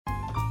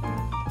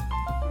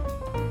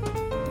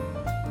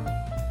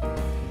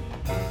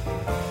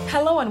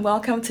Hello and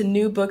welcome to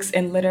New Books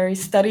in Literary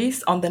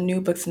Studies on the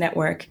New Books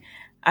Network.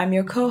 I'm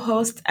your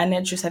co-host,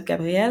 Annette Joseph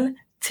Gabriel.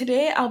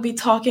 Today I'll be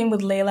talking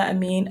with Leila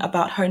Amin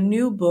about her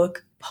new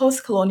book,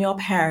 Post-Colonial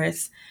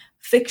Paris,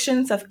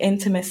 Fictions of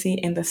Intimacy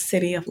in the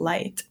City of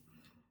Light.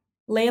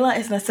 Leila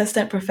is an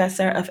assistant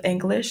professor of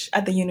English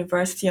at the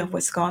University of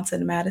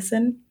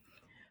Wisconsin-Madison.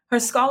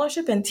 Her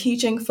scholarship and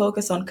teaching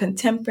focus on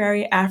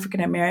contemporary African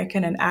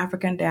American and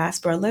African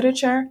diaspora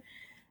literature,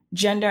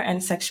 gender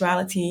and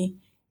sexuality,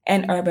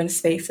 and urban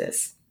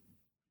spaces.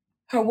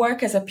 Her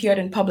work has appeared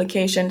in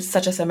publications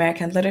such as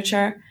American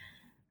Literature,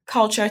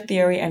 Culture,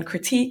 Theory and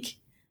Critique,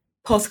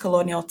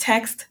 Postcolonial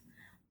Text,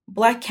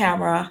 Black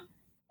Camera,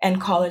 and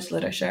College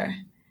Literature.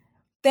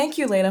 Thank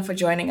you, Leila, for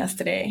joining us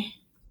today.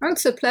 Oh,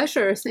 it's a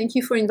pleasure. Thank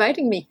you for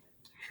inviting me.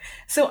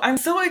 So I'm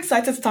so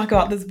excited to talk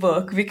about this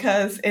book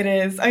because it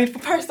is, for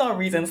personal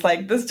reasons,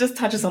 this just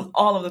touches on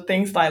all of the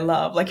things that I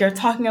love. You're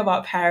talking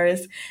about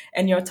Paris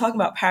and you're talking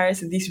about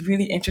Paris in these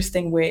really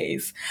interesting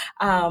ways.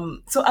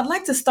 So I'd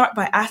like to start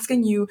by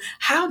asking you,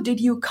 how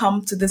did you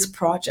come to this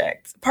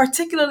project,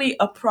 particularly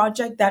a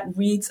project that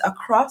reads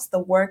across the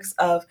works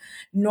of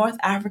North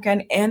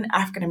African and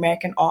African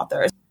American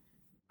authors?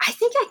 I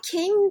think I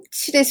came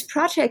to this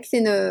project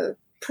in a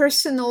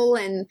personal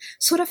and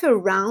sort of a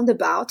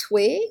roundabout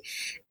way.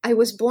 I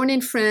was born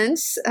in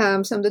France, so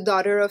I'm the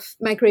daughter of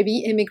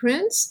Maghrebi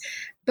immigrants,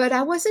 but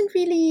I wasn't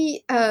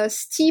really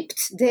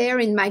steeped there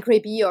in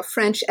Maghrebi or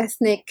French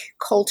ethnic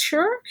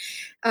culture.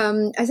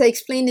 As I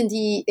explained in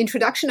the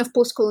introduction of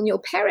Post-Colonial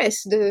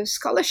Paris, the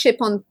scholarship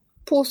on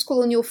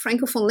post-colonial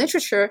Francophone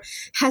literature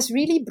has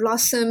really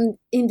blossomed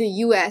in the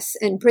US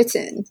and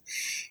Britain.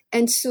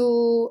 And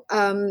so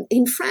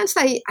in France,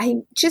 I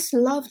just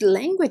loved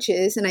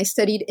languages, and I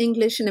studied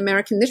English and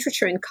American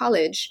literature in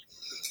college.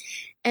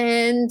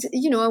 And,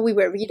 we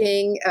were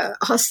reading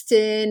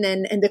Austen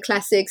and the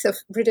classics of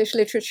British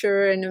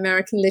literature and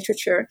American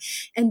literature.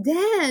 And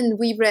then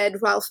we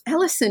read Ralph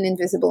Ellison,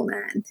 Invisible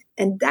Man.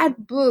 And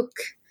that book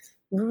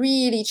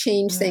really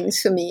changed things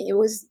for me. It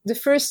was the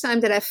first time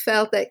that I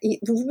felt that it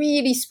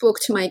really spoke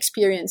to my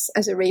experience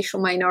as a racial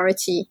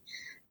minority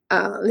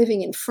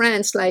living in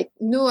France like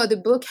no other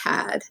book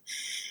had.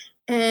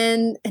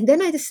 And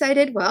then I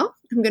decided, well,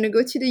 I'm going to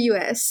go to the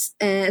US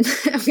and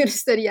I'm going to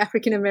study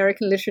African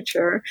American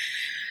literature.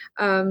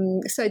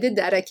 So I did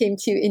that. I came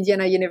to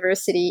Indiana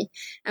University.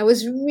 I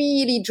was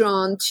really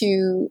drawn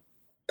to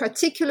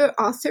particular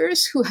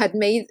authors who had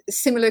made a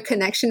similar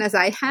connection as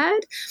I had,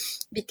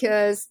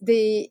 because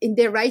in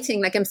their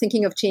writing, I'm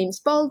thinking of James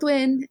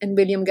Baldwin and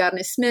William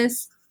Gardner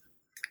Smith,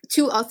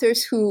 two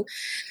authors who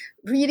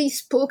really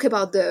spoke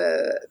about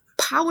the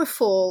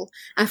powerful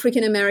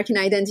African American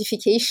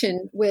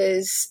identification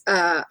with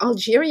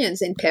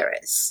Algerians in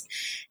Paris.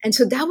 And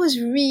so that was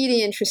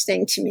really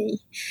interesting to me.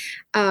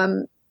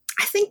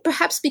 I think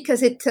perhaps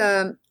because it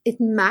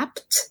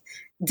mapped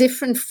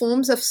different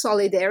forms of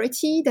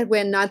solidarity that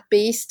were not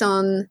based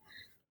on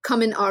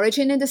common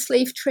origin in the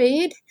slave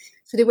trade.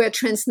 So they were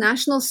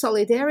transnational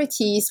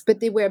solidarities, but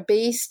they were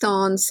based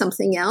on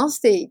something else.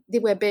 They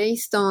were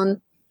based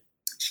on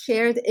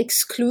shared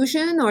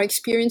exclusion or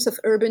experience of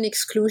urban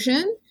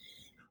exclusion,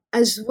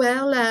 as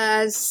well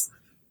as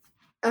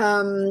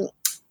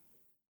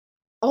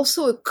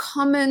also a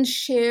common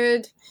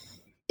shared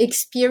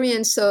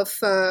experience of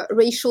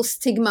racial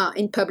stigma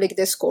in public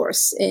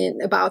discourse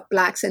about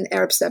Blacks and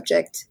Arab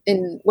subjects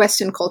in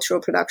Western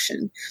cultural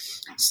production.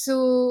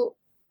 So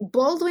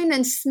Baldwin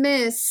and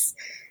Smith,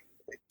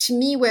 to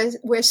me,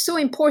 were so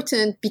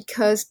important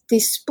because they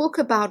spoke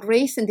about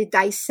race and they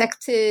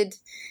dissected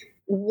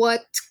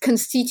what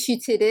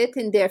constituted it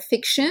in their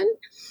fiction.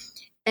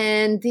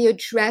 And they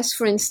address,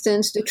 for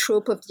instance, the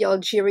trope of the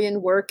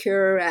Algerian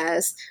worker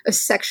as a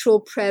sexual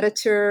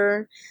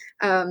predator,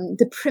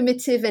 the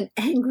primitive and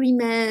angry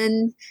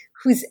man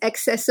whose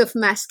excess of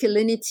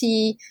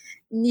masculinity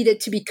needed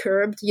to be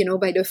curbed,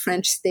 by the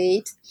French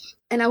state.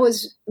 And I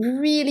was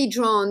really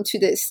drawn to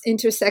this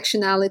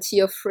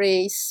intersectionality of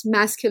race,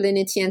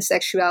 masculinity, and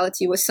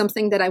sexuality was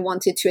something that I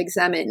wanted to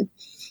examine.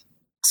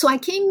 So I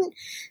came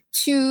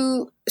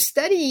to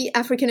study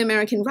African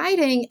American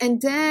writing,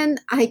 and then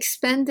I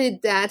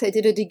expanded that. I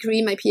did a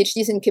degree, my PhD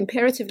is in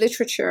comparative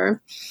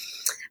literature,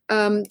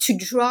 to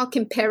draw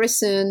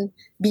comparison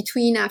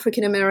between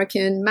African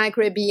American,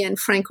 Maghrebi, and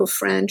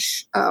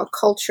Franco-French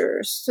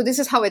cultures. So this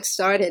is how it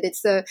started.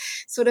 It's a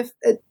sort of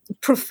a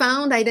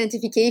profound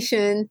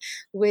identification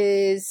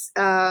with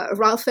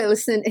Ralph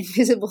Ellison,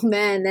 Invisible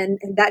Man, and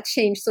that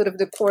changed sort of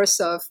the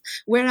course of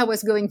where I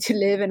was going to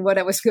live and what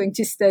I was going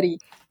to study.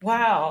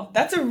 Wow,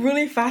 that's a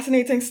really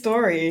fascinating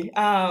story.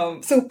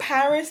 So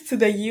Paris to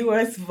the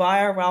US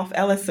via Ralph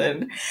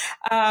Ellison.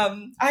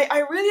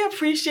 I really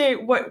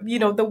appreciate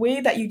the way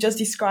that you just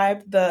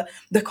described the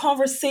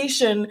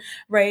conversation,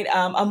 right,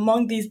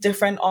 among these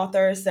different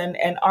authors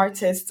and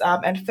artists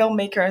and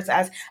filmmakers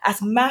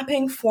as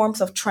mapping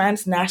forms of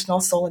transnational international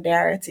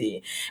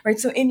solidarity, right?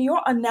 So in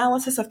your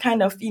analysis of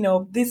kind of,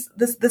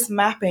 this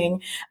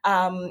mapping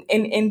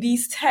in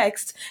these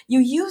texts, you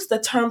use the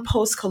term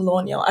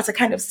post-colonial as a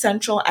kind of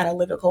central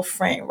analytical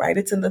frame, right?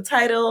 It's in the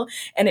title,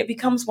 and it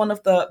becomes one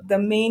of the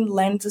main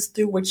lenses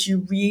through which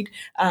you read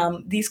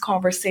these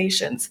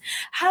conversations.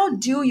 How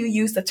do you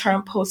use the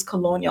term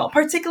post-colonial,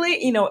 particularly,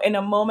 in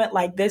a moment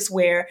like this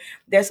where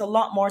there's a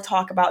lot more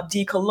talk about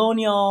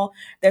decolonial,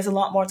 there's a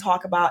lot more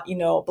talk about,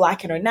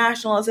 Black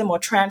internationalism or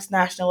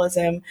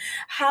transnationalism.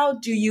 How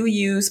do you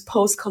use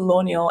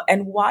post-colonial,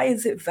 and why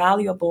is it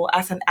valuable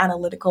as an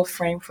analytical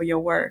frame for your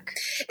work?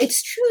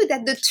 It's true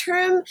that the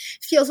term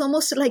feels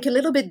almost like a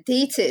little bit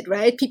dated,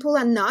 right? People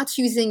are not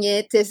using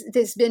it.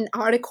 There's been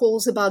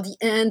articles about the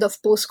end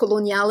of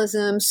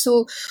post-colonialism.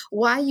 So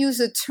why use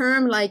a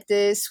term like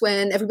this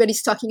when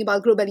everybody's talking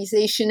about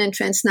globalization and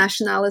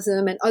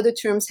transnationalism, and other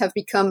terms have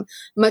become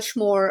much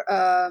more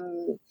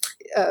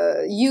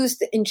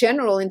used in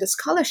general in the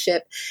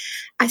scholarship?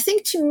 I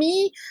think, to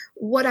me,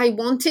 what I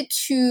wanted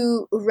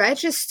to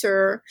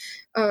register,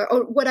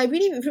 or what I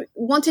really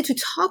wanted to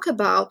talk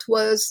about,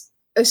 was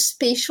a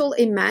spatial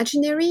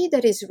imaginary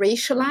that is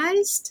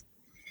racialized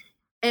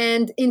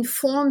and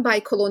informed by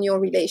colonial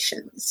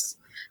relations.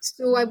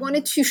 So I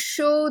wanted to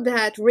show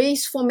that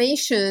race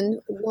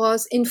formation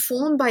was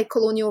informed by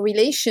colonial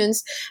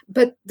relations,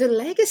 but the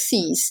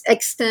legacies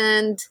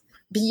extend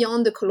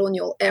beyond the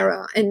colonial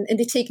era, and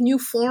they take new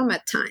form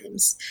at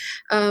times.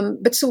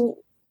 But so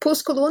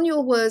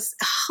post-colonial was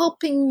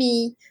helping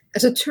me,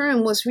 as a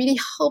term, was really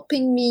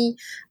helping me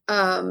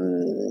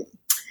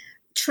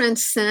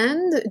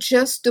transcend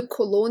just the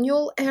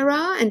colonial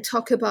era and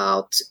talk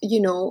about,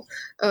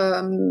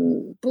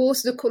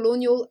 both the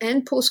colonial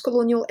and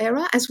post-colonial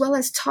era, as well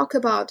as talk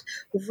about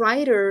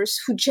writers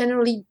who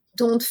generally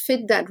don't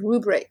fit that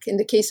rubric. In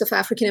the case of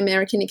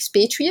African-American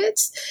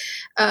expatriates,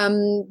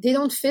 they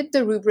don't fit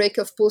the rubric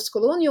of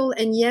post-colonial,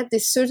 and yet they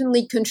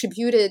certainly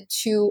contributed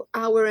to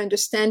our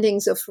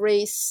understandings of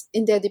race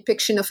in their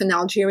depiction of an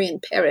Algerian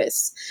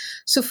Paris.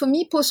 So for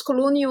me,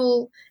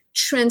 post-colonial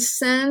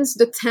transcends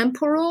the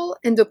temporal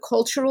and the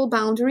cultural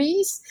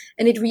boundaries,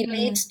 and it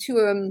relates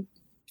to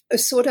a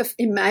sort of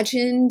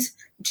imagined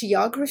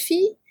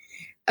geography.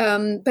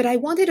 But I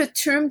wanted a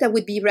term that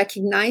would be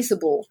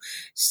recognizable.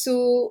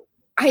 So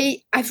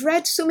I've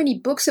read so many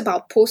books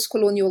about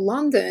post-colonial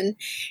London,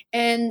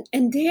 and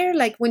there,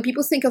 like, when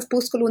people think of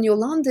post-colonial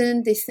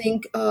London, they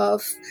think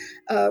of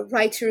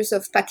writers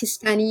of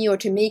Pakistani or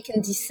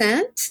Jamaican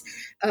descent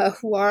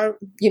who are,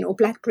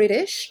 Black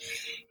British.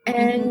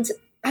 And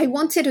I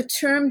wanted a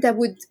term that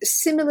would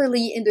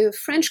similarly, in the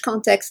French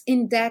context,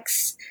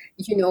 index,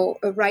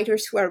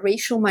 writers who are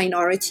racial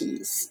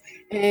minorities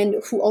and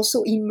who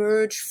also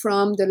emerge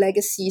from the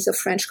legacies of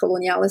French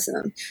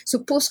colonialism. So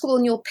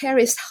post-colonial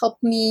Paris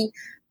helped me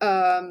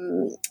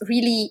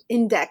really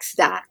index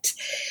that.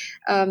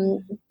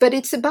 But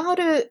it's about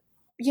a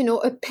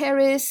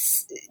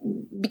Paris,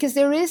 because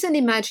there is an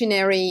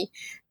imaginary,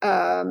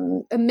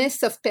 a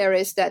myth of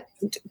Paris that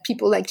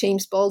people like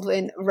James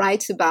Baldwin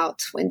writes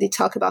about when they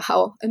talk about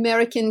how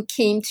American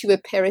came to a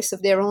Paris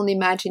of their own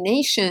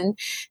imagination.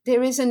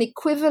 There is an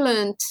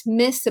equivalent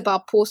myth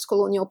about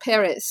post-colonial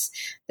Paris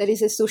that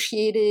is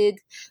associated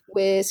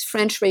with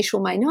French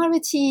racial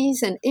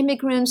minorities and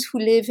immigrants who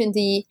live in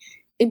the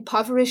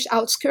impoverished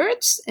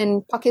outskirts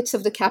and pockets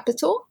of the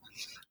capital.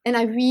 And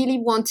I really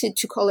wanted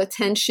to call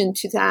attention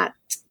to that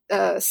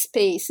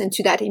space and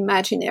to that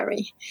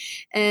imaginary.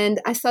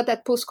 And I thought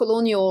that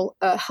post-colonial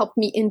helped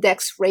me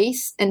index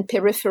race and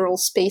peripheral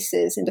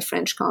spaces in the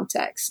French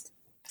context.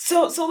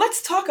 So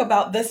let's talk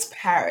about this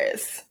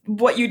Paris,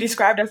 what you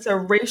described as a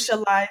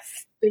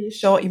racialized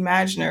spatial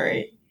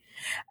imaginary.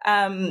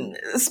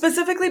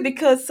 Specifically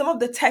because some of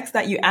the texts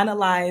that you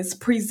analyze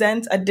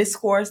present a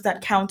discourse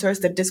that counters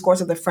the discourse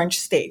of the French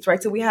state,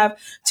 right? So we have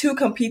two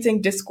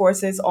competing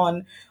discourses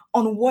on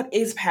what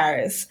is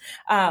Paris.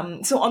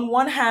 So on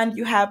one hand,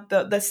 you have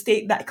the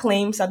state that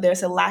claims that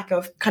there's a lack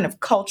of kind of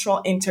cultural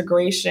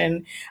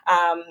integration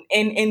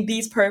in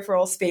these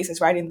peripheral spaces,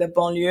 right, in the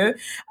banlieue.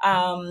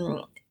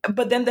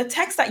 But then the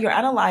text that you're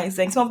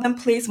analyzing, some of them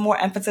place more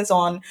emphasis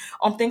on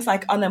things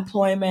like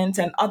unemployment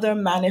and other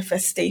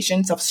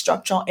manifestations of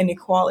structural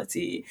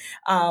inequality,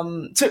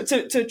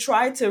 to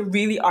try to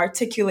really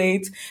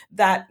articulate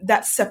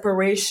that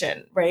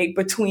separation, right,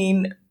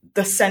 between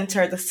the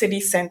center, the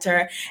city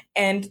center,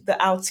 and the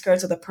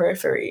outskirts of the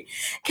periphery.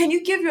 Can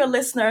you give our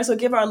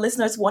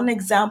listeners one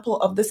example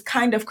of this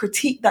kind of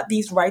critique that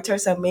these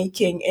writers are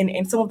making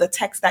in some of the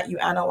texts that you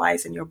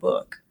analyze in your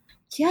book?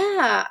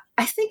 Yeah,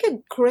 I think a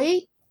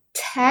great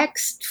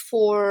text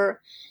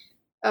for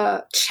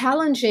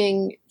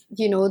challenging,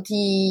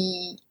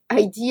 the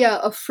idea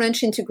of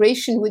French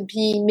integration would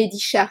be Mehdi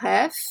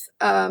Charef,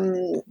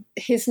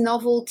 his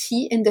novel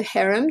Tea in the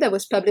Harem that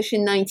was published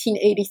in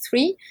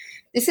 1983.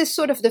 This is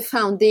sort of the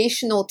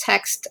foundational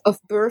text of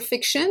Boer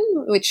fiction,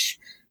 which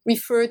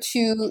refer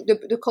to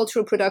the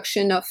cultural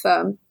production of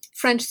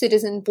French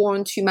citizens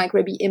born to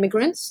Maghrebi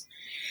immigrants.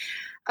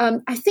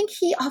 I think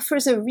he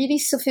offers a really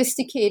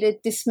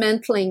sophisticated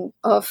dismantling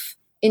of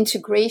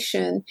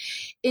integration.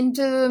 In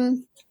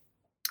the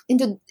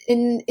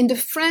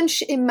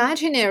French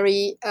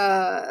imaginary,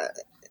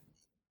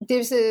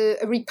 there's a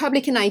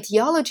Republican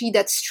ideology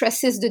that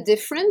stresses the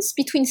difference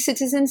between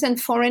citizens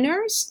and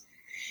foreigners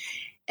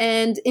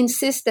and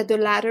insists that the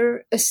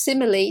latter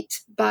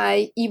assimilate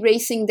by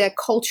erasing their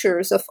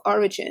cultures of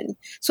origin.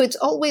 So it's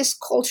always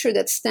culture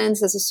that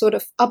stands as a sort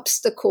of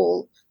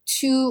obstacle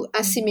to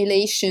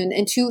assimilation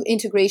and to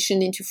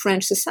integration into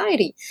French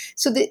society.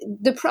 So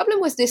the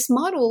problem with this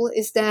model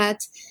is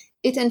that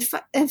it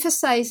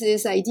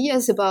emphasizes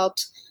ideas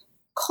about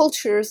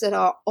cultures that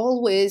are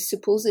always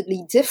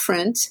supposedly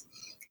different.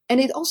 And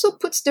it also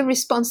puts the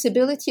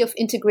responsibility of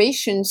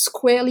integration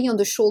squarely on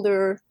the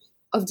shoulder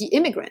of the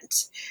immigrant.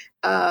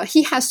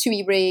 He has to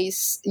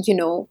erase,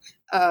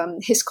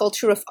 his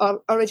culture of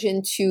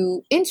origin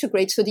to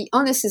integrate. So the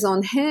onus is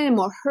on him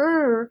or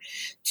her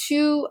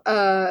to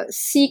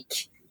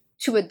seek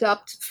to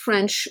adopt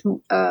French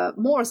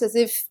mores, as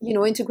if,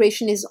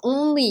 integration is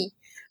only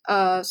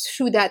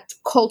through that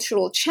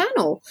cultural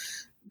channel.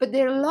 But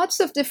there are lots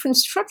of different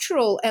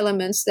structural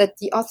elements that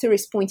the author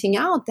is pointing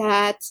out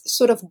that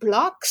sort of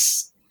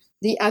blocks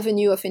the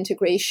avenue of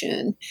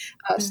integration,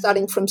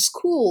 starting from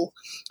school.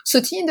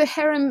 So Tea in the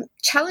Harem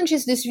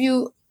challenges this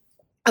view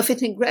of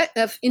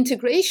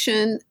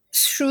integration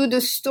through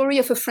the story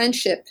of a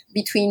friendship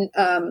between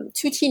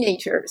two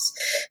teenagers,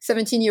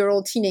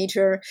 17-year-old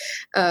teenager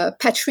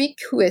Patrick,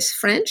 who is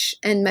French,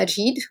 and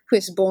Majid, who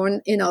is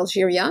born in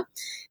Algeria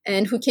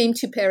and who came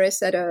to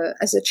Paris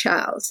as a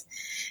child.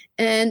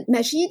 And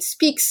Majid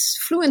speaks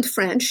fluent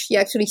French. He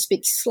actually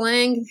speaks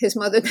slang. His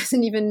mother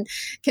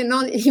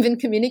cannot even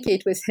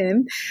communicate with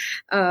him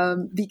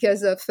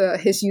because of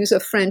his use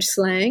of French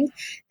slang.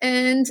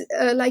 And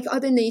like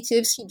other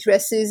natives, he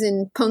dresses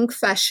in punk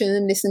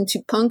fashion, listens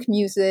to punk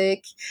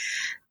music.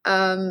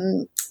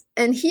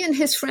 And he and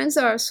his friends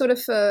are sort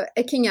of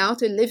eking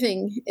out a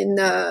living in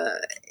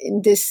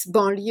this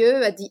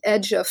banlieue at the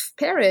edge of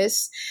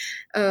Paris,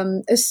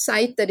 a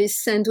site that is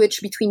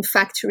sandwiched between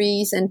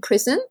factories and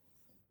prison.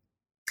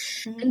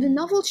 And the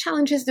novel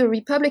challenges the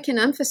Republican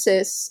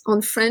emphasis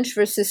on French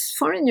versus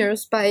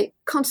foreigners by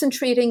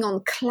concentrating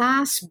on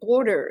class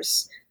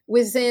borders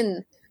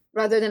within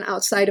rather than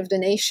outside of the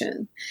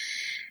nation.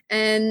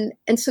 And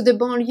so the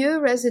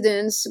banlieue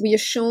residents, we are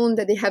shown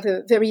that they have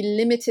a very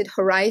limited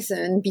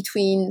horizon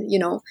between,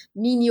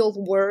 menial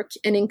work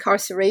and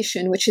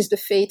incarceration, which is the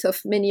fate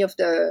of many of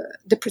the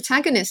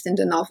protagonists in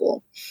the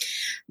novel.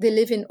 They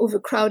live in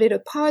overcrowded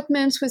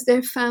apartments with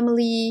their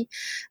family.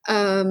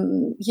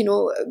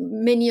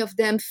 Many of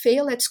them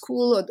fail at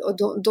school or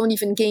don't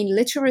even gain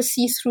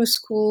literacy through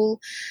school.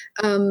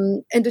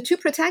 And the two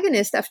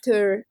protagonists,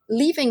 after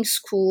leaving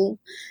school,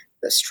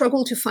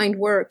 struggle to find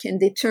work,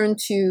 and they turn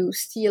to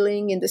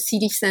stealing in the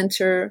city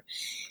center.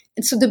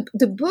 And so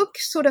the book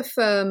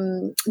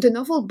the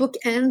novel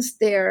bookends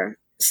their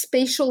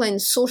spatial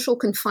and social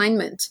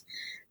confinement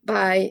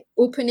by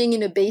opening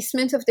in a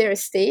basement of their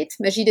estate.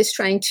 Majid is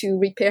trying to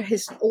repair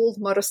his old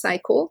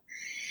motorcycle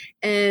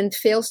and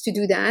fails to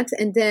do that.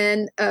 And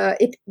then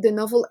the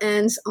novel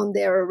ends on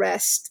their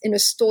arrest in a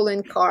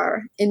stolen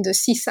car in the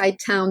seaside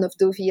town of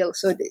Deauville.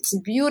 So it's a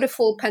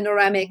beautiful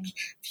panoramic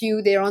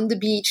view. They're on the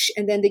beach,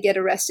 and then they get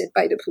arrested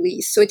by the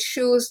police. So it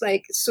shows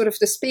like sort of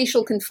the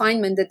spatial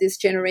confinement that this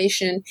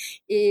generation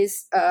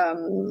is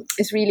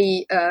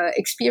really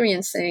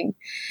experiencing.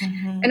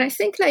 Mm-hmm. And I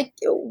think like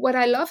what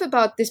I love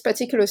about this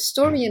particular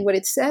story and what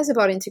it says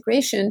about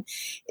integration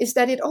is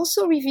that it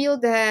also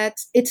revealed that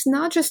it's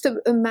not just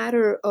a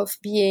matter of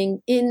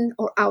being in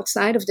or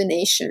outside of the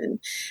nation.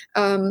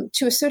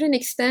 To a certain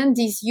extent,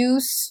 these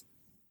youths,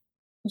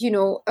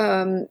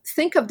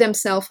 think of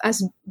themselves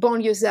as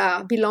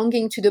banlieusards,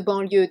 belonging to the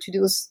banlieue, to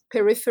those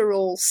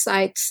peripheral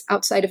sites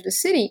outside of the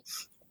city.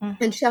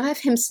 Mm-hmm. And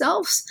Charef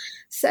himself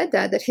said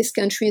that his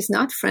country is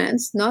not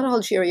France, not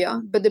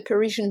Algeria, but the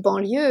Parisian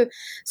banlieue.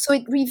 So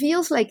it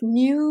reveals like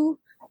new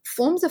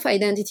forms of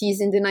identities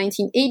in the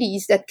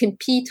 1980s that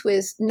compete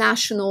with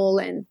national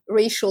and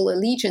racial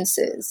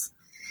allegiances.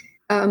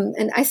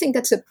 And I think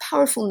that's a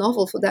powerful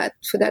novel for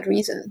that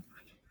reason.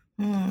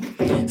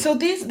 So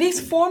these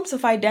forms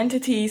of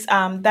identities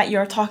that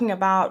you're talking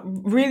about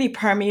really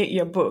permeate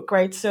your book,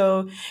 right?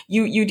 So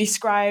you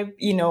describe,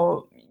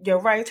 your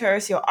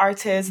writers, your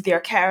artists, their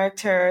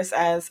characters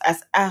as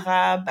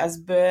Arab, as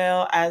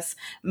Beul, as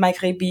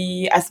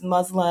Maghrebi, as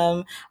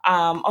Muslim,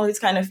 all these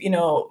kind of,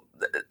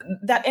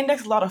 that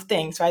index a lot of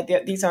things, right?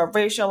 These are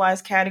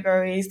racialized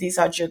categories. These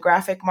are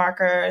geographic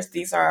markers.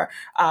 These are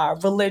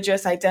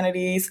religious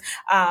identities.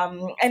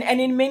 And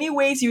in many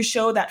ways, you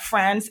show that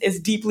France is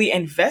deeply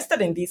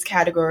invested in these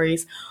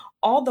categories,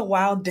 all the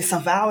while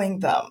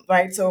disavowing them,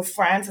 right? So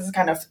France is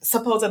kind of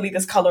supposedly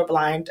this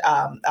colorblind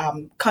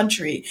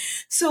country.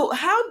 So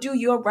how do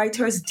your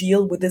writers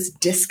deal with this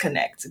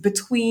disconnect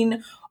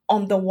between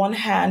on the one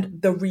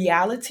hand, the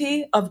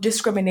reality of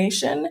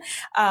discrimination,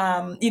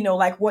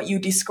 like what you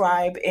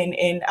describe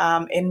in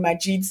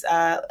Majid's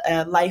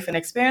life and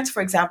experience,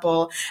 for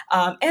example,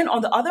 and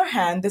on the other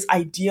hand, this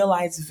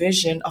idealized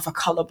vision of a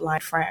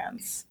colorblind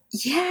France.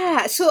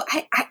 Yeah, so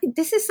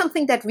this is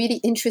something that really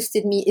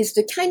interested me, is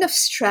the kind of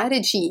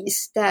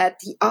strategies that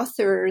the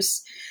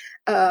authors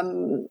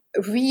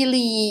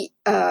really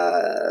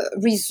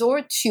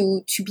resort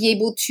to be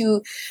able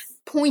to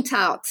point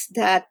out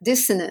that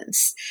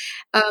dissonance.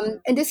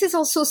 And this is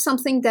also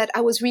something that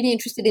I was really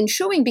interested in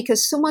showing,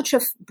 because so much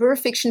of Burr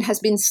fiction has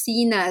been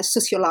seen as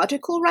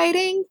sociological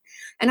writing.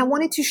 And I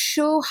wanted to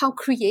show how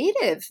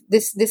creative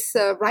this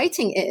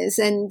writing is,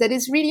 and that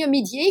is really a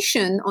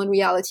mediation on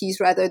realities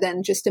rather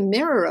than just a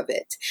mirror of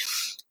it.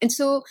 And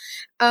so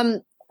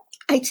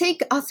I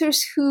take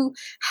authors who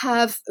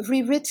have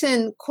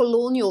rewritten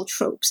colonial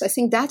tropes. I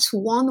think that's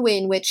one way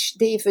in which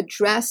they've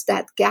addressed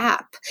that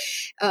gap.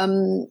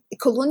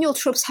 Colonial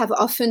tropes have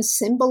often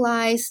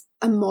symbolized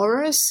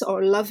amorous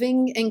or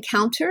loving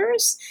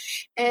encounters,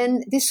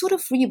 and they sort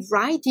of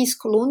rewrite these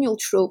colonial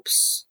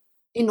tropes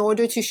in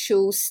order to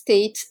show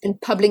state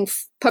and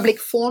public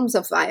forms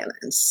of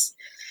violence.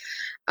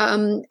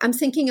 I'm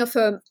thinking of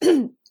a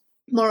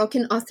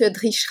Moroccan author,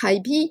 Driss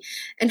Chaibi,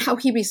 and how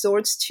he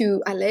resorts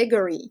to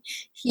allegory.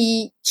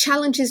 He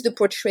challenges the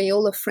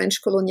portrayal of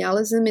French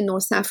colonialism in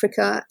North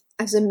Africa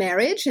as a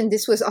marriage, and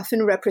this was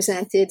often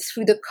represented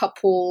through the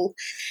couple.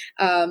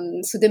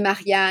 So the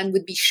Marianne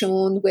would be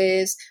shown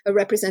with a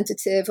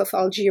representative of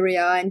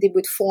Algeria, and they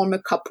would form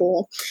a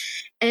couple.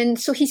 And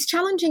so he's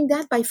challenging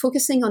that by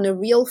focusing on a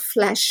real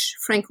flesh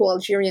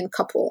Franco-Algerian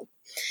couple.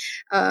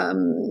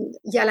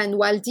 Yalan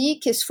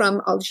Waldik is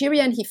from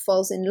Algeria, and he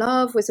falls in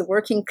love with a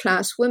working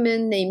class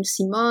woman named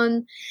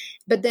Simone,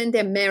 but then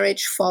their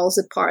marriage falls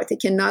apart. They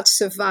cannot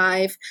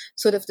survive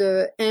sort of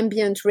the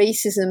ambient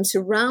racism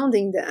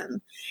surrounding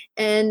them.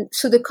 And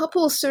so the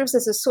couple serves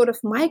as a sort of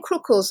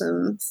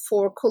microcosm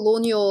for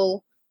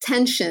colonial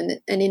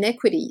tension and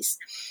inequities.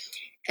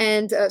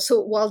 And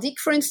so Waldik,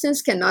 for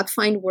instance, cannot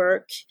find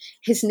work.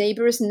 His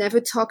neighbors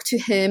never talk to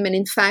him, and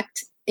in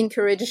fact,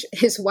 encourage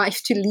his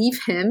wife to leave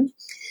him.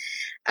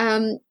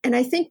 And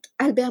I think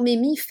Albert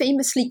Memmi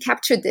famously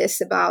captured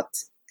this about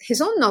his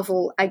own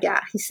novel,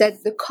 Agar. He said,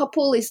 the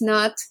couple is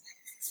not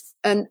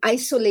an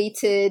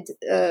isolated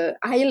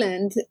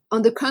island.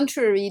 On the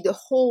contrary, the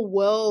whole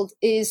world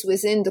is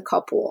within the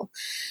couple.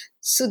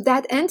 So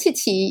that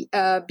entity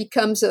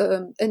becomes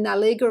an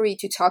allegory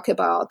to talk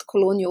about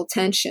colonial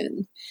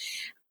tension.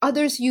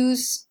 Others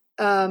use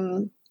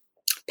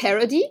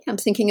parody. I'm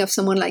thinking of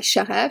someone like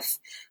Sharef,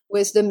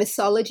 with the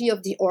mythology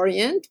of the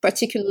Orient,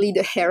 particularly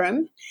the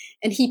harem,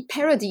 and he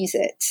parodies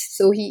it.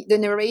 So the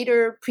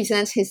narrator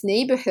presents his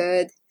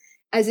neighborhood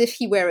as if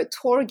he were a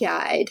tour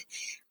guide,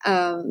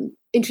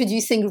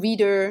 introducing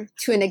reader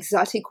to an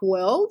exotic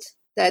world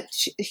that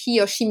he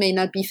or she may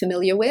not be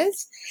familiar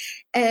with.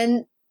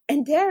 And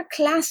their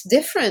class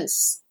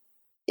difference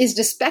is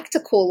the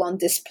spectacle on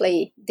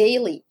display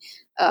daily.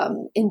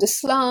 In the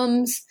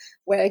slums,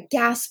 where a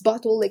gas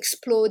bottle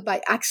explode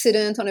by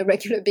accident on a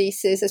regular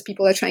basis as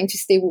people are trying to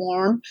stay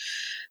warm.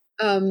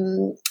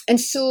 And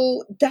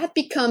so that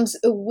becomes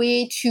a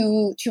way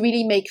to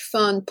really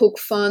poke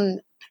fun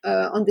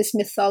on this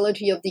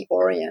mythology of the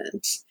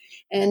Orient,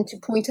 and to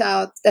point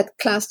out that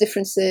class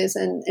differences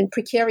and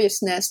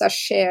precariousness are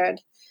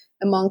shared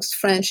amongst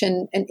French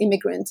and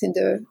immigrants in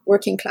the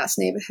working class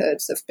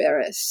neighborhoods of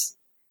Paris.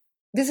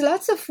 There's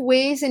lots of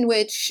ways in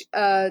which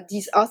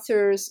these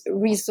authors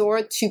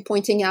resort to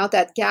pointing out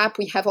that gap.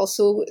 We have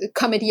also a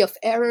comedy of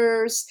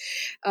errors,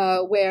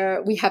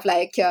 where we have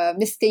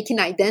mistaken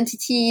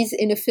identities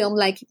in a film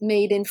like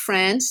Made in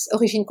France,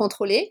 Origine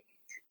Contrôlée.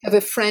 You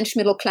have a French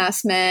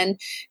middle-class man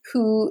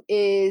who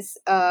is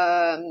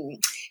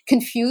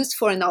confused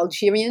for an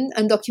Algerian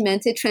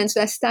undocumented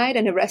transvestite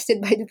and arrested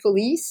by the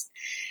police,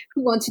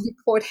 who want to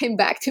deport him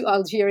back to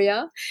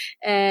Algeria.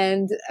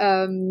 And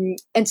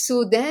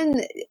so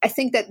then I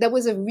think that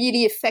was a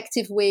really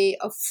effective way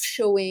of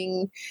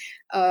showing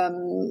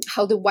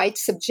how the white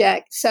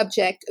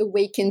subject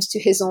awakens to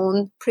his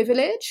own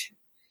privilege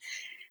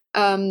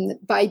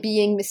by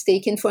being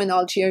mistaken for an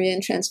Algerian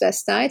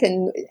transvestite.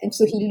 And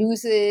so he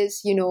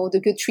loses,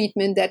 the good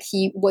treatment that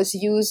he was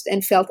used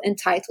and felt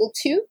entitled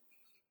to.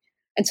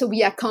 And so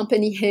we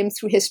accompany him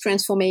through his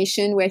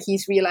transformation, where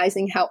he's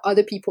realizing how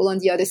other people on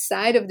the other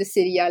side of the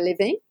city are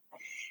living.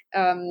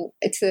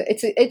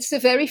 It's a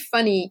very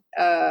funny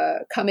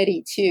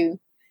comedy too.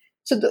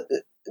 So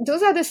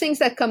those are the things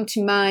that come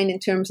to mind in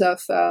terms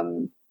of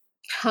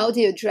how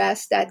they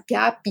address that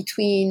gap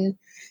between,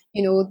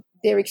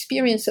 their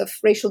experience of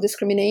racial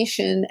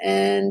discrimination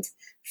and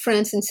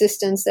France's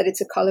insistence that it's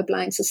a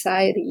colorblind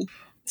society.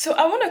 So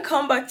I want to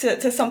come back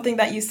to something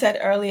that you said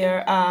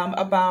earlier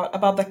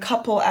about the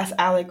couple as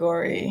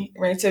allegory,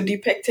 right? So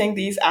depicting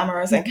these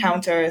amorous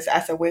encounters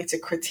as a way to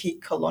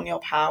critique colonial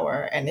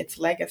power and its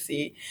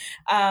legacy.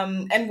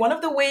 And one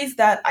of the ways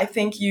that I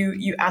think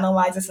you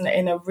analyze this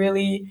in a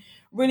really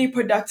really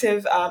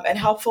productive and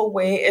helpful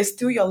way is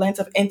through your lens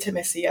of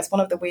intimacy as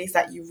one of the ways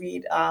that you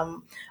read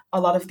a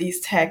lot of these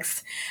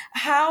texts.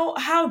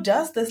 How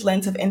does this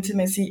lens of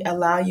intimacy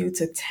allow you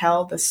to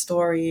tell the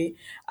story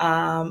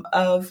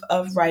of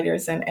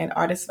writers and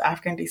artists of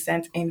African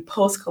descent in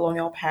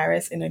post-colonial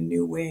Paris in a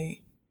new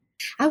way?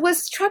 I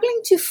was struggling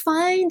to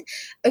find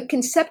a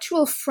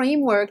conceptual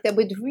framework that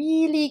would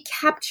really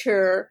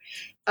capture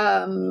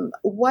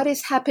what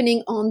is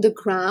happening on the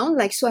ground.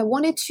 So I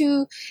wanted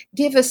to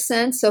give a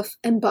sense of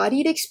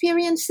embodied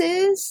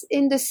experiences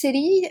in the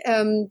city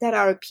that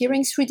are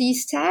appearing through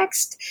these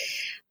texts,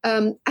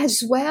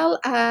 as well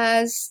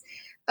as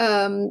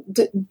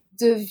the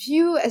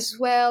view as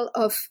well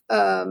of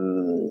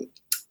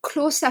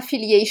close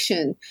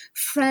affiliation,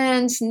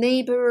 friends,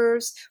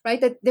 neighbors, right?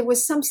 That there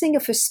was something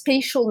of a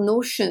spatial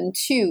notion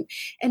too.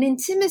 And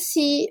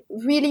intimacy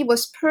really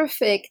was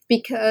perfect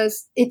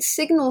because it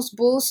signals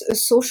both a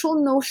social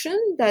notion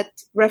that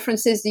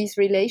references these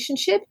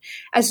relationships,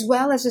 as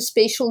well as a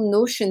spatial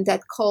notion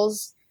that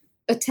calls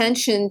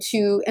attention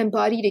to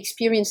embodied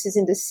experiences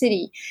in the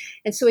city.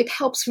 And so it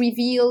helps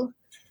reveal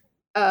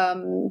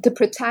the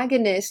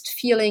protagonist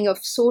feeling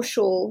of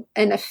social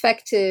and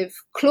affective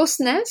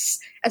closeness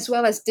as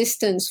well as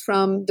distance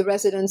from the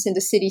residents in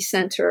the city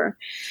center.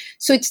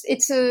 So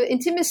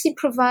intimacy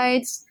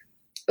provides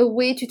a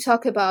way to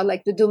talk about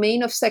the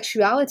domain of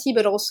sexuality,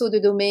 but also the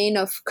domain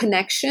of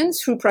connection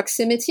through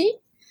proximity,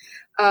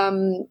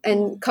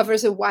 and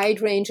covers a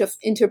wide range of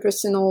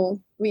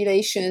interpersonal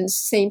relations,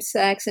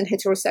 same-sex and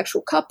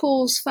heterosexual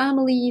couples,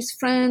 families,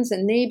 friends,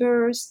 and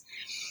neighbors.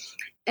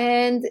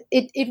 And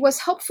it was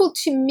helpful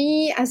to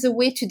me as a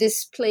way to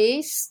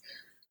displace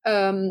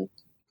the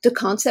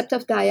concept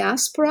of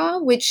diaspora,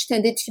 which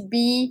tended to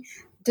be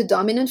the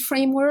dominant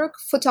framework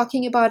for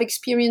talking about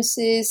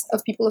experiences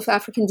of people of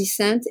African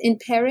descent in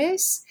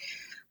Paris.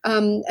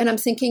 And I'm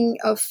thinking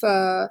of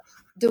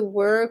the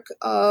work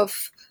of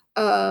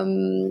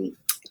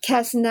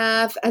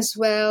Cazenave, as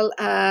well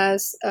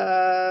as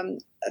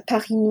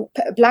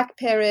Black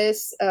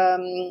Paris,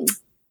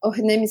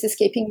 her name is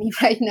escaping me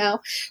right now,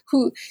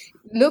 who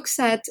looks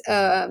at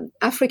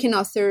African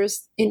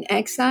authors in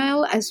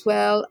exile, as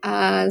well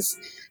as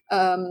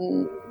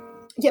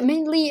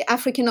mainly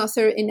African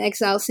author in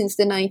exile since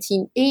the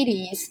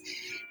 1980s.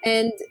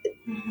 And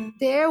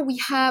there we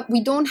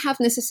don't have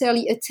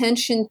necessarily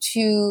attention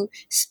to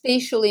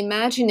spatial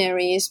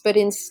imaginaries, but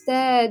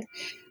instead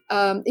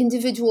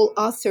individual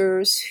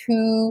authors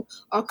who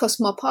are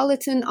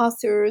cosmopolitan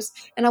authors.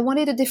 And I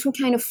wanted a different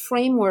kind of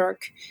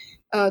framework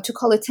to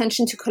call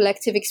attention to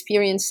collective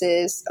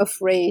experiences of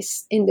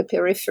race in the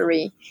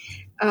periphery.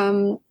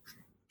 I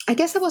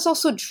guess I was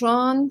also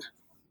drawn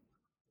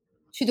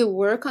to the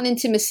work on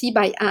intimacy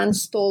by Anne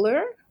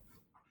Stoller,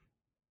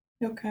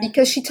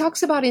 because she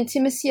talks about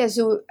intimacy as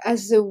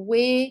a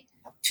way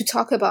to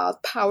talk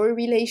about power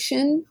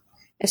relation,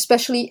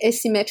 especially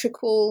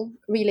asymmetrical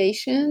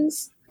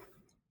relations.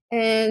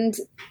 And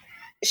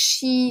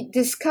she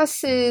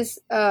discusses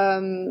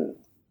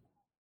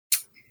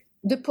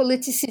the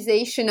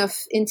politicization of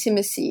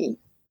intimacy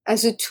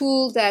as a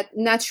tool that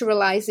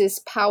naturalizes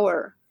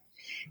power.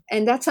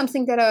 And that's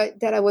something that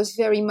I was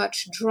very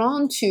much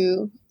drawn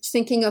to,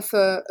 thinking of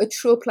a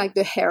trope like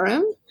the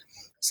harem.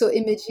 So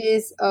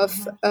images of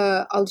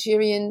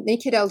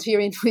naked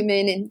Algerian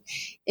women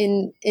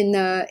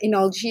in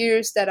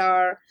Algiers that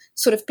are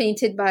sort of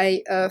painted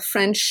by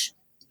French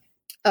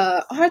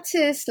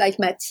artists like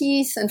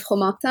Matisse and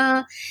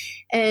Fromentin.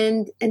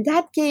 And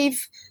that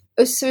gave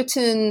a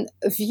certain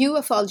view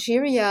of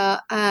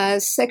Algeria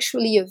as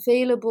sexually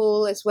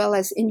available, as well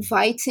as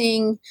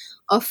inviting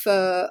of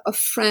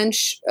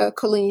French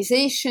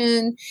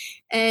colonization.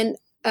 And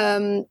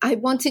I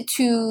wanted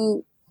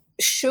to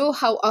show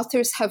how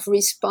authors have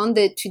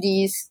responded to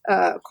these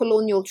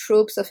colonial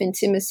tropes of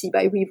intimacy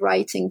by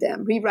rewriting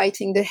them,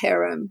 rewriting the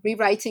harem,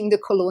 rewriting the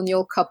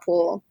colonial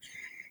couple,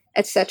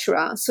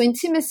 etc. So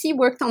intimacy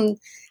worked on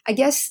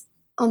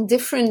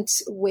different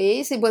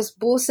ways. It was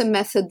both a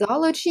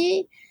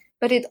methodology,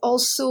 but it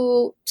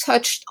also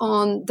touched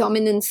on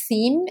dominant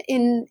theme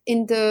in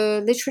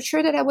the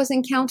literature that I was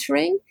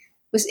encountering,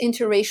 with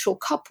interracial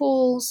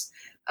couples,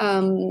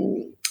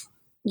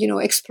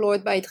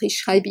 explored by Driss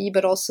Schreiber,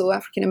 but also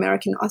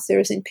African-American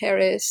authors in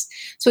Paris.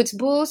 So it's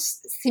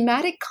both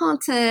thematic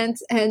content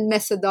and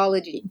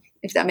methodology,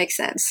 if that makes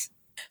sense.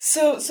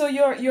 So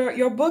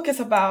your book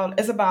is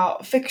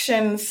about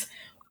fictions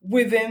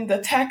within the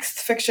text,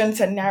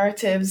 fictions and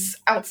narratives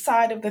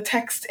outside of the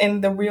text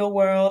in the real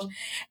world,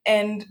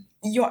 and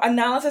your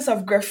analysis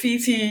of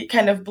graffiti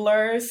kind of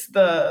blurs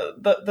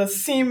the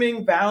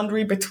seeming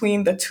boundary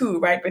between the two,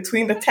 right?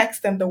 Between the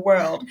text and the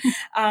world.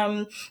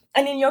 And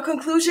in your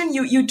conclusion,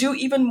 you do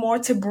even more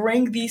to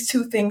bring these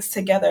two things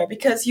together,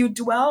 because you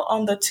dwell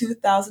on the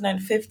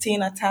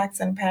 2015 attacks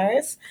in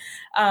Paris,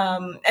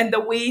 and the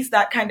ways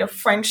that kind of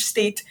French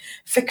state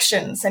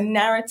fictions and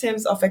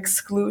narratives of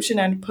exclusion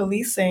and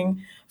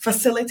policing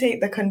facilitate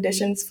the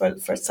conditions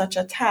for such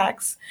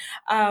attacks.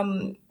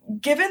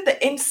 given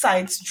the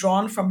insights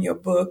drawn from your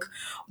book,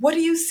 what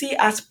do you see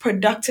as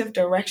productive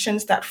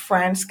directions that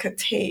France could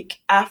take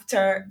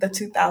after the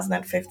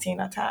 2015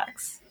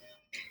 attacks?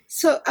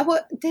 So I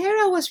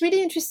was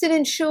really interested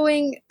in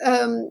showing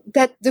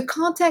that the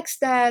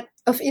context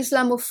of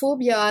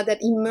Islamophobia that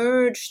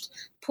emerged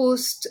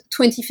post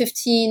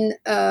 2015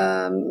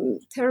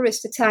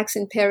 terrorist attacks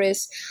in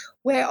Paris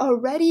were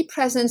already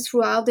present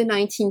throughout the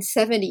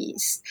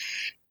 1970s.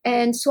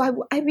 And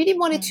so I really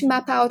wanted to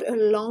map out a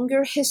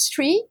longer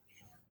history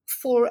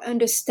for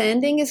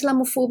understanding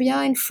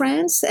Islamophobia in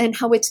France and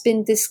how it's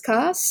been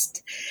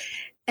discussed.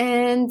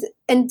 And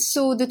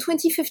so the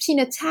 2015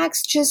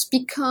 attacks just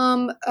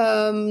become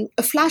a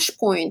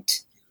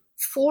flashpoint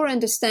for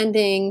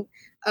understanding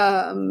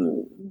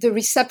the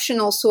reception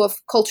also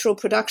of cultural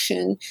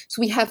production. So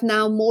we have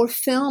now more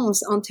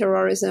films on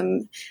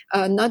terrorism,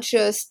 not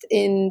just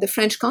in the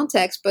French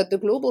context, but the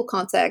global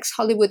context.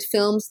 Hollywood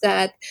films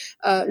that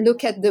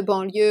look at the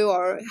banlieue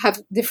or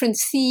have different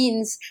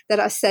scenes that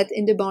are set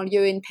in the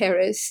banlieue in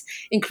Paris,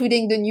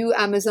 including the new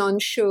Amazon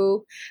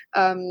show.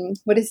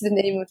 What is the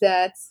name of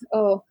that?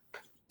 Oh,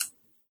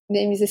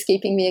 name is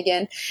escaping me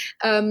again.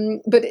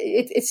 But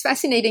it's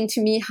fascinating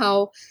to me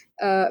how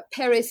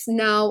Paris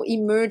now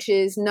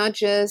emerges not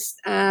just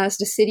as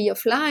the city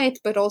of light,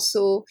 but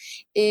also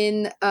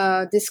in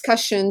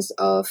discussions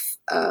of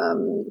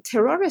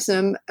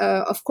terrorism.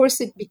 Of course,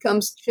 it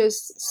becomes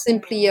just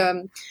simply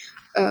a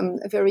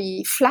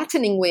very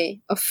flattening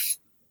way of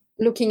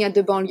looking at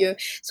the banlieue.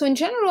 So in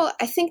general,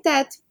 I think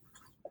that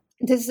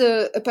there's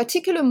a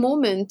particular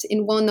moment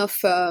in one of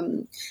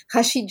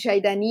Rashid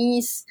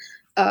Jaidani's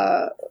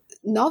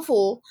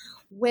novel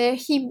where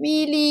he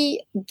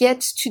really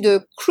gets to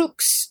the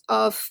crux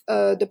of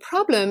the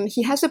problem.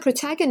 He has a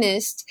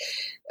protagonist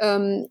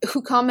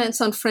who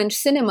comments on French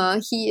cinema.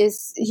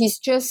 He's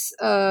just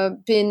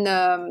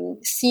been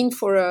seen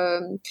for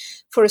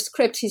a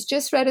script. He's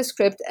just read a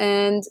script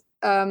and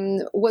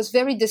was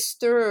very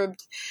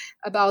disturbed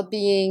about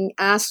being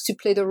asked to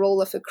play the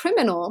role of a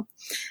criminal.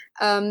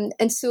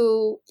 And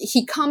so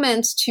he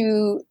comments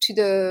to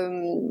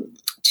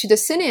the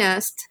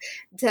cineast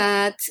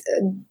that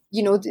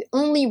the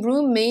only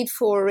room made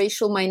for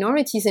racial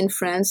minorities in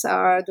France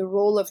are the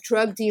role of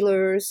drug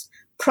dealers,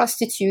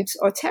 prostitutes,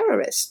 or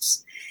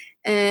terrorists.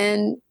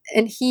 And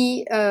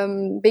he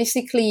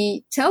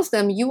basically tells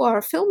them, you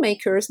are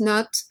filmmakers,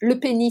 not Le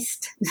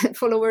Penistes,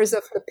 followers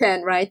of Le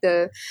Pen, right?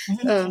 The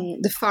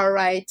far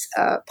right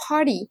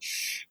party.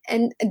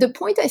 And the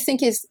point I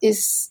think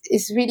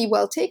is really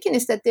well taken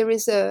is that there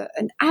is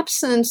an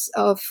absence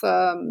of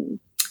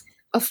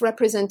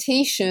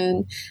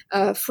representation.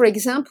 For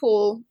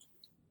example,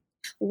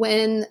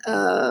 when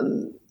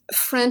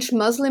French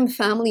Muslim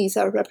families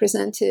are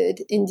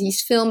represented in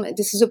these films,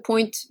 this is a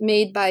point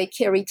made by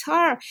Kerry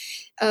Tarr,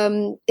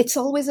 it's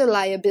always a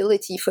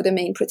liability for the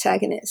main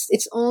protagonist.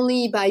 It's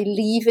only by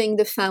leaving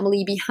the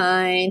family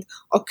behind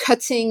or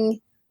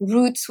cutting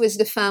roots with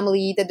the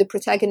family that the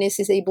protagonist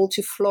is able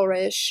to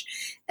flourish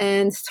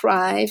and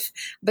thrive.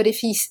 But if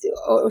he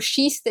or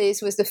she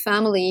stays with the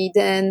family,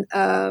 then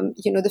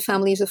the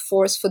family is a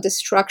force for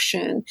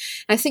destruction.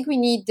 I think we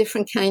need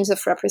different kinds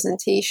of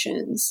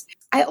representations.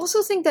 I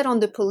also think that on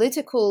the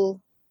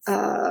political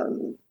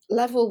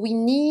level, we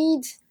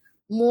need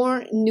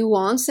more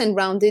nuanced and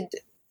rounded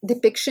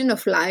depiction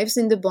of lives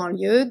in the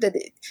banlieue. That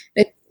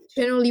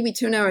generally, we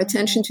turn our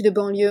attention to the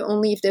banlieue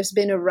only if there's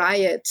been a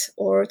riot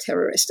or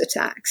terrorist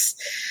attacks.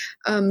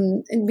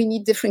 And we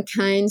need different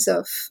kinds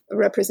of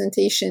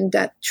representation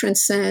that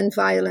transcend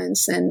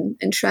violence and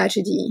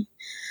tragedy.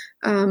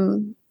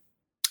 And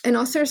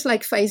authors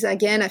like Faiza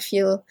Again, I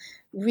feel,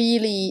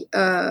 really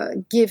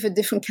give a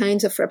different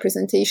kinds of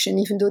representation,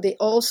 even though they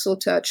also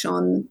touch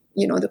on,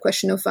 the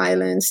question of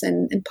violence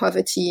and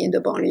poverty in the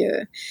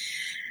banlieue.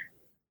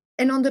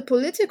 And on the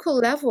political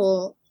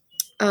level,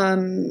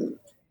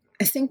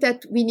 I think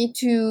that we need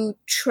to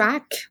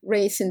track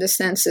race in the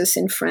census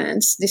in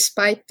France,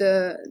 despite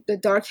the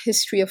dark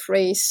history of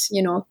race,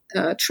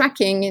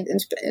 tracking,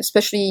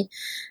 especially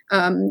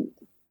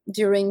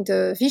during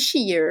the Vichy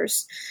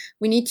years.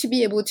 We need to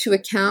be able to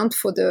account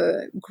for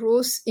the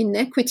gross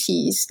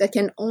inequities that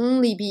can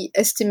only be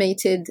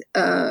estimated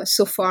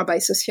so far by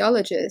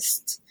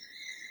sociologists.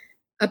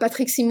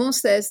 Patrick Simon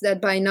says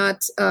that by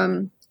not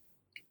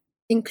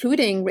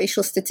including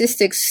racial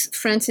statistics,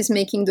 France is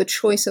making the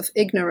choice of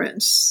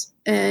ignorance.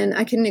 And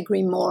I couldn't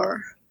agree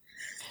more.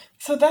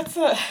 So that's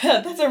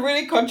a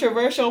really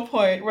controversial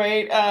point,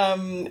 right?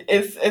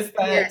 Is that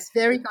yes,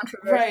 very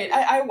controversial. Right.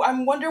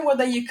 I'm wondering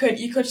whether you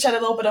could shed a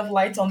little bit of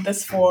light on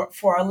this for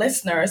our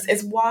listeners.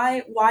 Is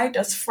why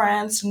does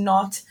France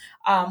not?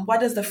 Why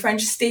does the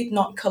French state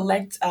not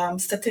collect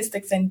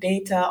statistics and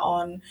data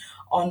on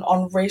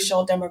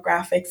racial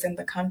demographics in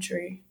the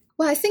country?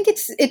 Well, I think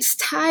it's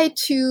tied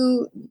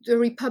to the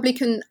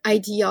Republican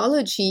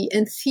ideology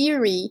and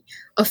theory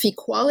of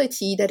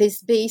equality that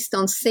is based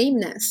on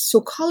sameness. So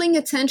calling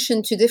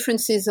attention to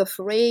differences of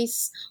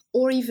race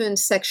or even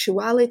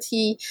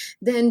sexuality,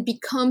 then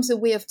becomes a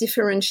way of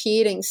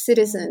differentiating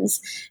citizens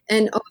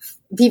and of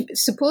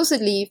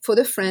supposedly for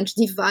the French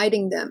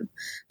dividing them.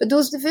 But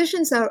those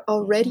divisions are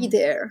already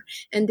there,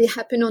 and they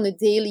happen on a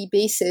daily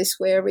basis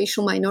where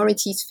racial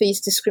minorities face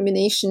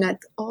discrimination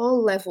at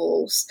all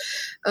levels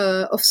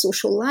of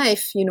social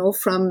life,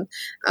 from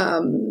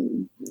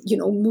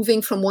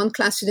moving from one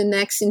class to the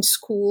next in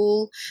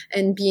school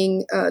and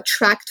being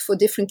tracked for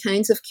different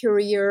kinds of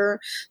career,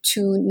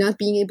 to not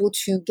being able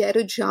to get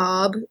a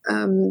job,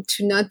 to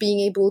not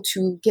being able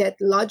to get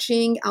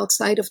lodging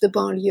outside of the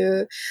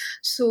banlieue.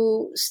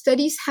 So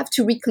studies have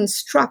to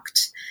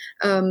reconstruct,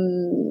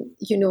 and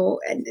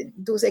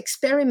those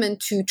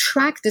experiments to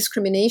track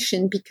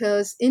discrimination,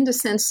 because in the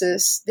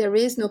census, there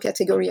is no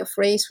category of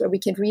race where we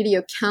can really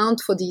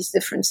account for these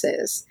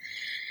differences.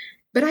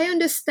 But I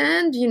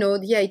understand,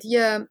 the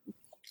idea,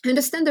 I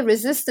understand the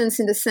resistance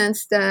in the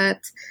sense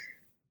that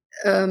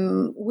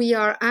we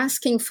are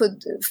asking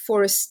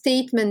for a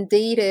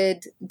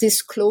state-mandated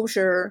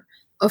disclosure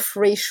of a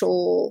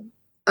racial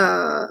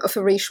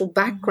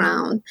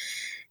background.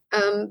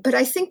 But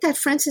I think that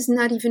France is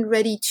not even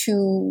ready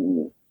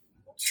to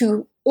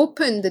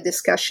open the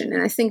discussion,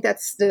 and I think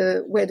that's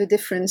where the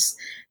difference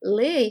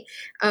lay.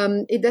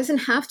 It doesn't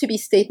have to be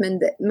state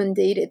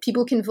mandated.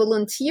 People can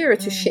volunteer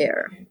to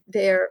share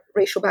their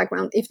racial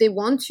background if they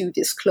want to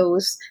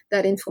disclose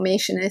that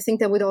information. And I think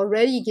that would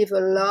already give a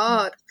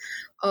lot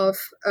of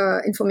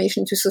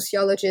information to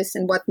sociologists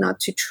and whatnot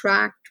to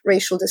track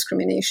racial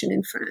discrimination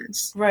in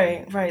France.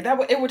 Right.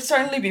 It would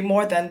certainly be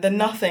more than the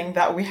nothing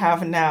that we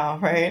have now,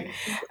 right?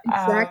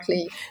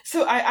 Exactly.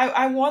 So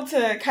I want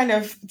to kind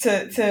of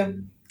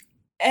to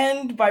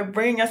end by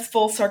bringing us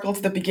full circle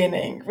to the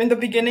beginning. In the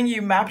beginning,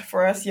 you mapped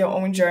for us your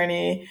own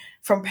journey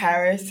from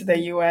Paris to the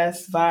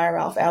US via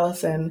Ralph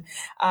Ellison.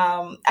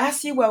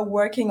 As you were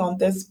working on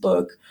this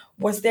book,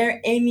 was there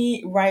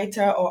any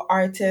writer or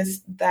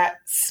artist that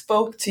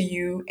spoke to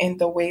you in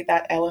the way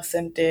that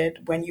Ellison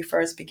did when you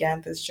first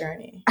began this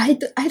journey? I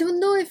don't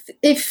know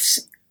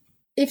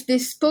if they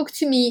spoke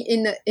to me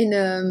in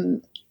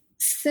a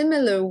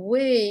similar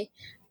way,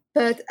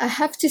 but I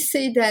have to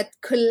say that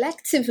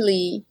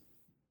collectively,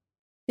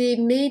 they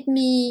made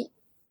me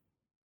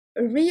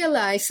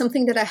realize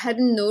something that I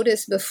hadn't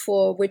noticed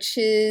before, which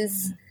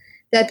is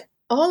that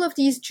all of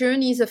these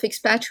journeys of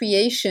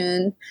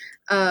expatriation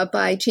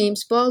by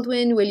James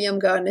Baldwin, William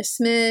Gardner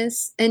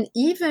Smith, and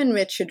even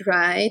Richard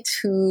Wright,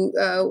 who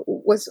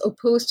was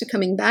opposed to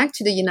coming back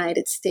to the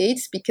United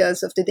States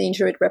because of the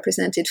danger it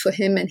represented for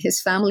him and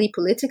his family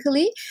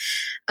politically,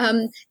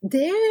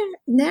 their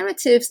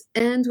narratives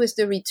end with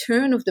the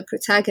return of the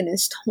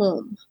protagonist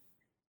home.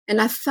 And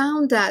I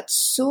found that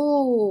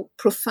so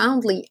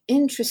profoundly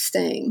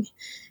interesting,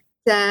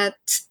 that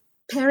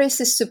Paris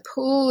is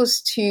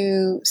supposed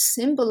to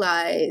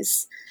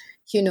symbolize,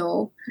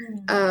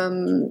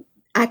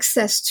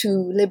 access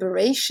to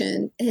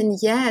liberation. And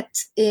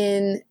yet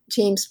in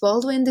James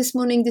Baldwin, This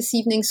Morning, This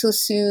Evening, So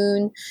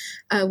Soon,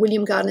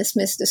 William Gardner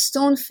Smith's The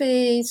Stone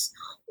Face,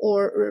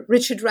 or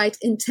Richard Wright's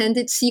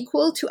intended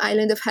sequel to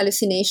Island of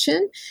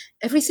Hallucination,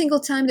 every single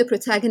time the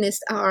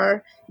protagonists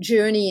are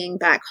journeying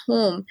back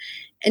home.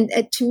 And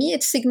to me,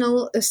 it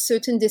signals a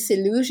certain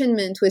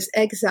disillusionment with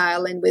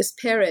exile and with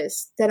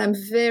Paris that I'm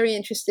very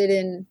interested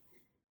in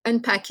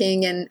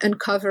unpacking and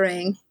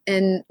uncovering.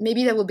 And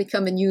maybe that will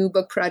become a new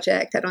book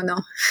project. I don't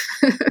know.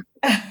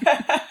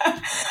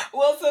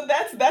 Well, so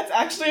that's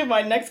actually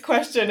my next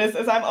question is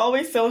I'm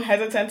always so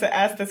hesitant to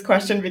ask this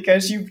question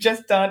because you've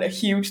just done a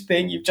huge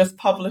thing. You've just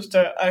published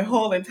a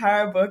whole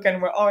entire book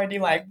and we're already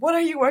like, what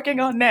are you working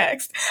on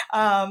next?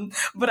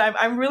 But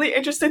I'm really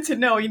interested to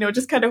know,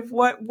 just kind of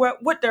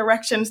what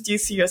directions do you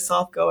see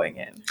yourself going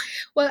in?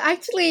 Well,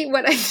 actually,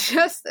 what I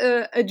just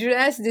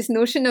addressed, this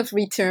notion of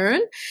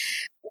return,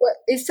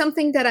 is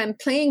something that I'm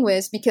playing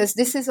with, because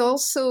this is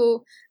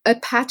also a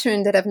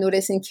pattern that I've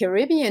noticed in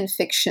Caribbean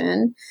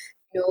fiction,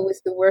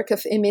 with the work of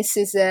Aimé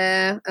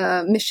Césaire,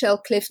 Michelle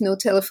Cliff, No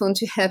Telephone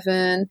to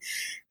Heaven,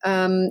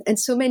 and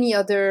so many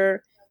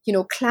other,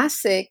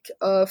 classic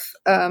of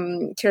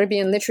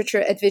Caribbean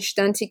literature, Edwidge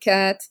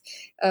Danticat,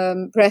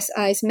 Breast,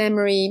 Eyes,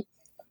 Memory,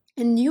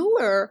 and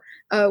newer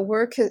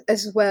work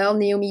as well,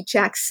 Naomi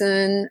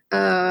Jackson,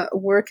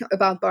 work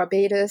about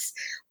Barbados,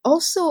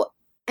 also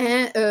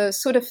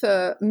sort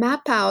of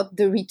map out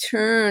the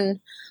return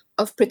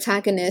of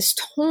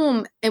protagonist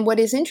home. And what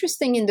is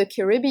interesting in the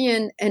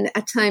Caribbean and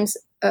at times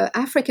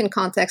African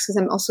context, because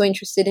I'm also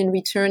interested in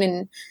return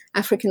in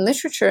African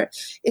literature,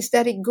 is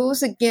that it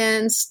goes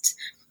against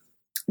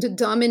the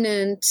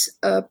dominant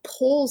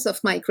poles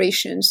of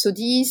migration. So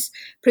these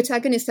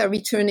protagonists are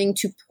returning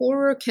to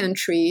poorer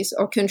countries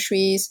or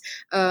countries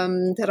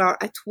that are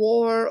at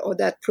war or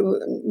that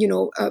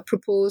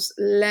propose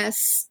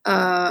less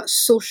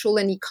social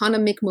and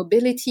economic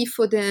mobility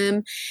for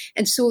them.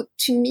 And so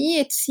to me,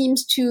 it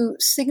seems to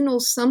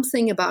signal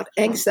something about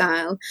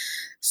exile.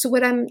 So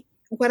what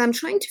I'm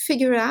trying to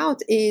figure out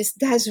is,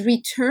 does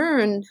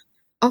return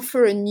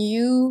offer a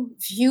new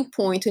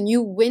viewpoint, a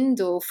new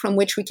window from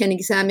which we can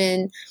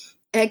examine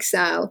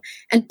exile.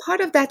 And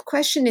part of that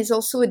question is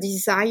also a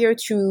desire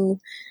to,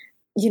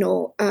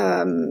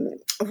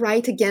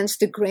 write against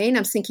the grain.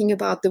 I'm thinking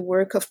about the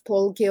work of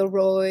Paul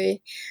Gilroy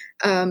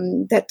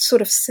that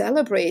sort of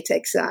celebrates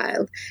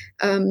exile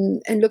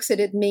and looks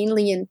at it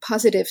mainly in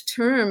positive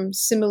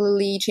terms.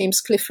 Similarly, James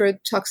Clifford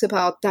talks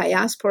about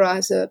diaspora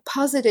as a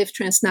positive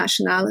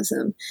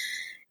transnationalism.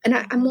 And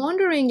I'm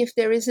wondering if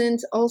there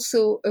isn't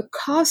also a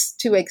cost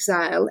to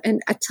exile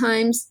and at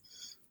times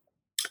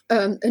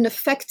an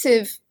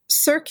effective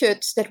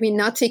circuit that we're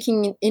not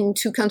taking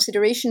into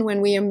consideration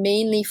when we are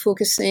mainly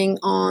focusing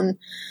on,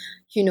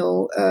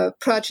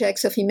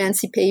 projects of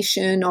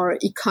emancipation or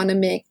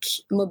economic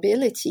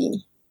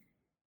mobility.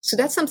 So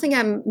that's something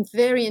I'm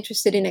very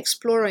interested in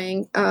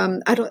exploring.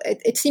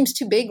 It seems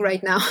too big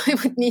right now.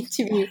 It would need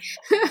to be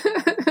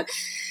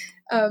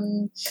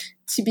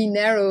to be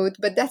narrowed,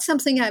 but that's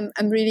something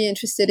I'm really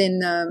interested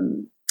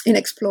in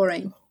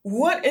exploring.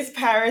 What is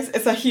Paris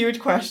is a huge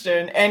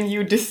question, and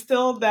you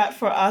distilled that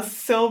for us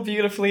so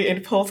beautifully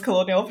in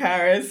post-colonial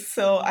Paris.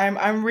 So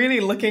I'm really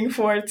looking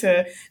forward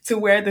to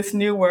where this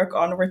new work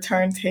on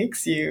return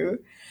takes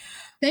you.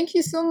 Thank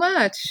you so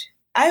much.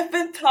 I've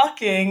been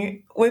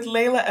talking with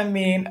Leila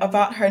Amin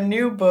about her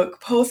new book,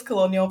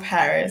 Post-Colonial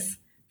Paris,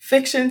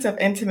 Fictions of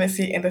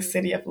Intimacy in the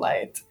City of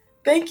Light.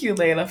 Thank you,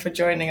 Leila, for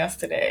joining us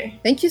today.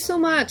 Thank you so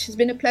much. It's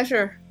been a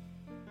pleasure.